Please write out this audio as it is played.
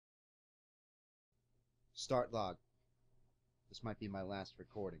Start log. This might be my last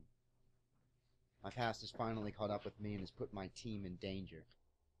recording. My past has finally caught up with me and has put my team in danger.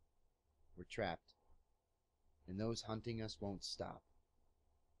 We're trapped. And those hunting us won't stop.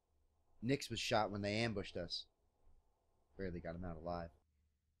 Nix was shot when they ambushed us. Barely got him out alive.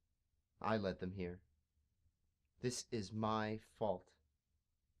 I led them here. This is my fault.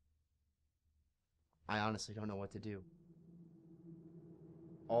 I honestly don't know what to do.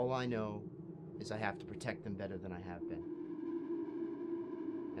 All I know is I have to protect them better than I have been.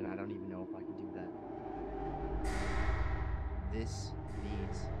 And I don't even know if I can do that. This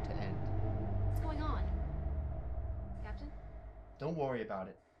needs to end. What's going on? Captain? Don't worry about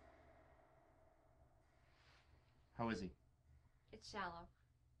it. How is he? It's shallow.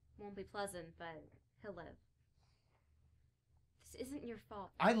 Won't be pleasant, but he'll live. This isn't your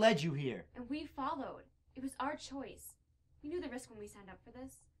fault. I led you here. And we followed. It was our choice. We knew the risk when we signed up for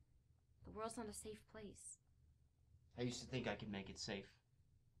this. The world's not a safe place. I used to think I could make it safe.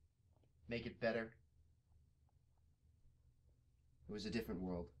 Make it better. It was a different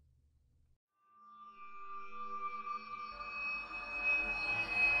world.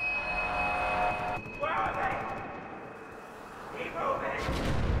 Where are they? Keep moving!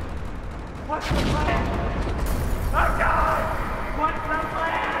 What's the plan? Oh God! What's the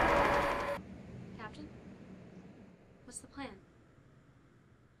plan? Captain? What's the plan?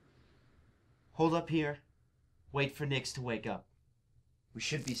 Hold up here. Wait for Nix to wake up. We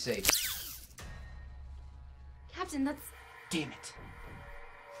should be safe. Captain, that's... Damn it.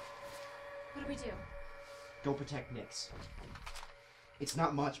 What do we do? Go protect Nix. It's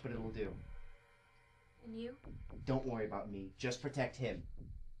not much, but it'll do. And you? Don't worry about me. Just protect him.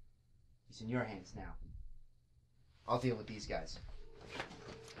 He's in your hands now. I'll deal with these guys.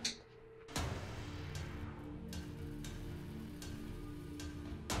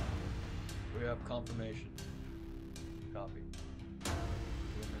 We have confirmation. Copy.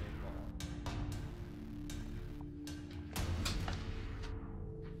 Eliminate all.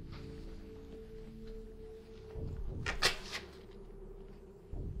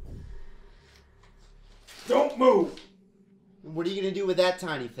 Don't move! What are you gonna do with that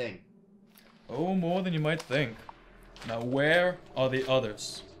tiny thing? Oh, more than you might think. Now, where are the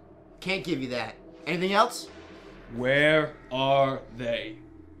others? Can't give you that. Anything else? Where are they?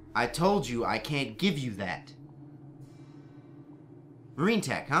 I told you I can't give you that. Marine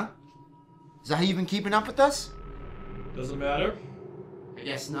tech, huh? Is that how you've been keeping up with us? Doesn't matter. I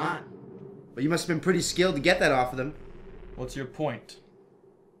guess not. But you must have been pretty skilled to get that off of them. What's your point?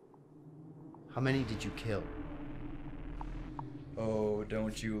 How many did you kill? Oh,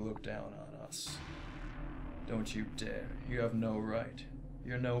 don't you look down on us. Don't you dare. You have no right.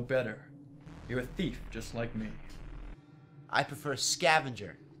 You're no better. You're a thief, just like me. I prefer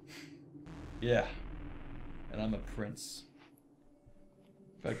scavenger. Yeah. And I'm a prince.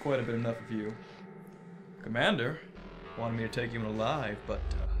 I've had quite a bit enough of you. Commander wanted me to take you in alive, but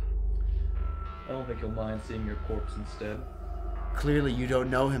I don't think he'll mind seeing your corpse instead. Clearly you don't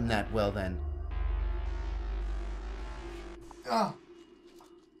know him that well then. Oh.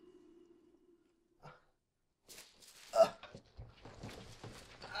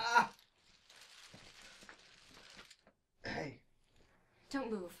 Hey.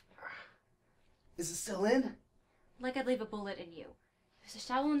 Don't move. Is it still in? Like I'd leave a bullet in you. There's a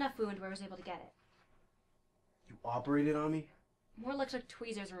shallow enough wound where I was able to get it. You operated on me? More looks like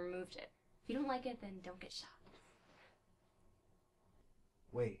tweezers and removed it. If you don't like it, then don't get shot.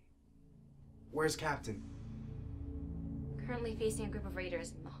 Wait. Where's Captain? Currently facing a group of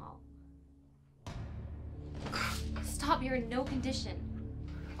raiders in the hall. Stop, you're in no condition.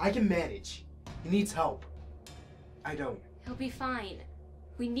 I can manage. He needs help. I don't. He'll be fine.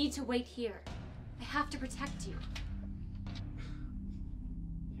 We need to wait here. I have to protect you.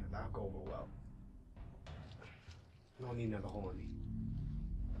 Yeah, that'll go over well. I don't need another hole in me.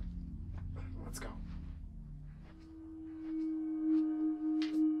 Let's go.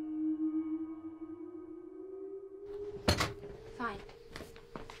 Fine.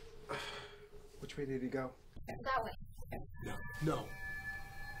 Which way did he go? That way. No. No.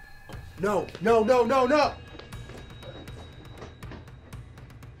 No, no, no, no!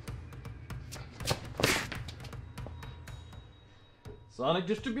 Sonic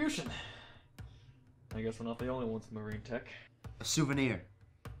distribution. I guess we're not the only ones in marine tech. A souvenir.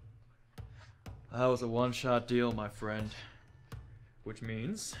 That was a one-shot deal, my friend. Which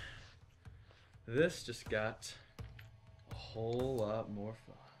means this just got a whole lot more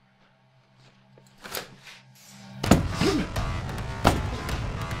fun.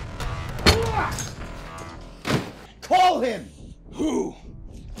 Call him! Who?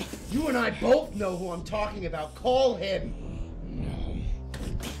 You and I both know who I'm talking about. Call him. No.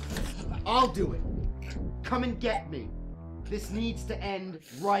 I'll do it. Come and get me. This needs to end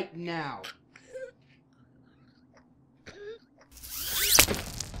right now.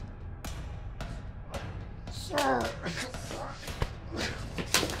 Sir!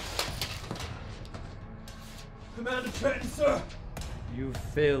 Commander Trenton, sir! You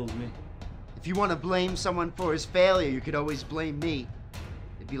failed me. If you want to blame someone for his failure, you could always blame me.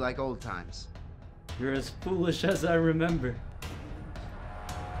 It'd be like old times. You're as foolish as I remember.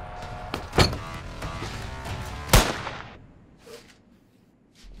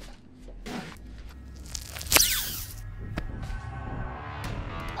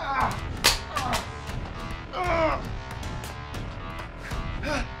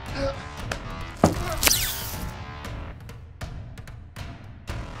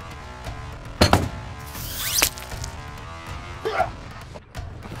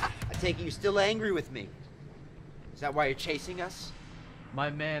 Take it you're still angry with me. Is that why you're chasing us?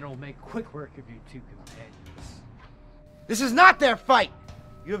 My man will make quick work of you two companions. This is not their fight!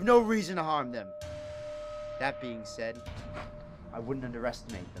 You have no reason to harm them. That being said, I wouldn't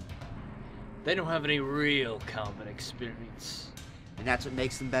underestimate them. They don't have any real combat experience. And that's what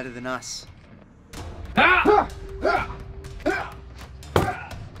makes them better than us.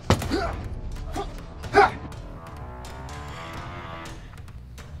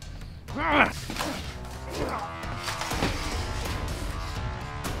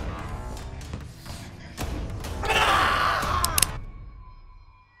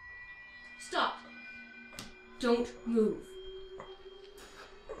 Stop. Don't move.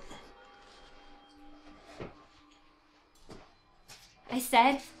 I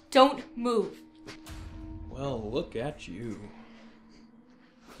said, don't move. Well, look at you.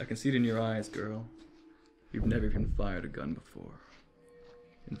 I can see it in your eyes, girl. You've never even fired a gun before.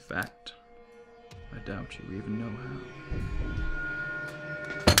 In fact, I doubt you even know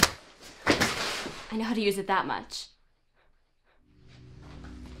how. I know how to use it that much.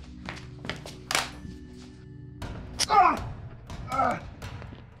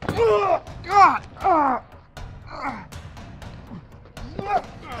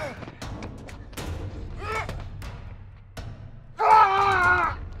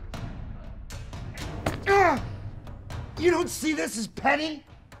 You don't see this as petty?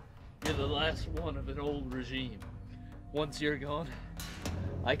 You're the last one of an old regime. Once you're gone,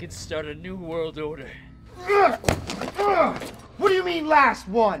 I can start a new world order. What do you mean, last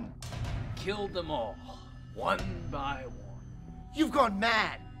one? Kill them all, one by one. You've gone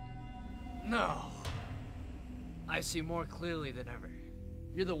mad. No. I see more clearly than ever.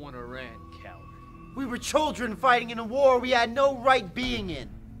 You're the one who ran, coward. We were children fighting in a war we had no right being in.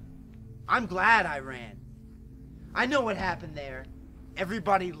 I'm glad I ran. I know what happened there.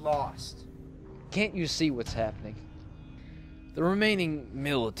 Everybody lost. Can't you see what's happening? The remaining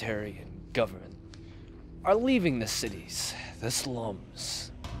military and government are leaving the cities, the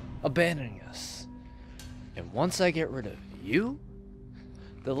slums, abandoning us. And once I get rid of you,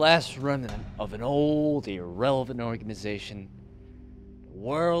 the last remnant of an old, irrelevant organization, the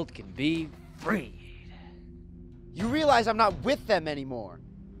world can be freed. You realize I'm not with them anymore.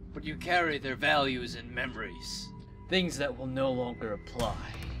 But you carry their values and memories, things that will no longer apply.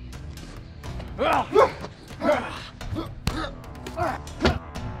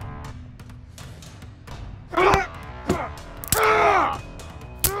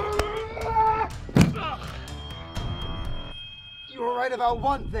 You were right about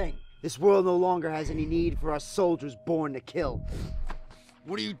one thing. This world no longer has any need for us soldiers born to kill.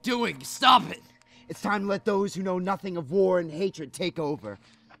 What are you doing? Stop it! It's time to let those who know nothing of war and hatred take over.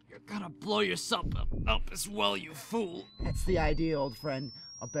 You're gonna blow yourself up as well, you fool. That's the idea, old friend.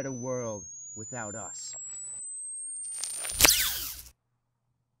 A better world without us.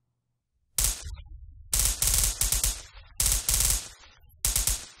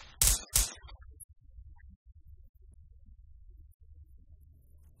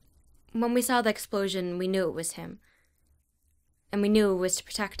 When we saw the explosion, we knew it was him. And we knew it was to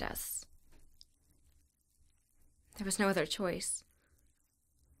protect us. There was no other choice.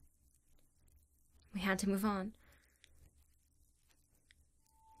 We had to move on.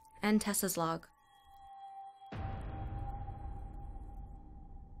 End Tessa's log.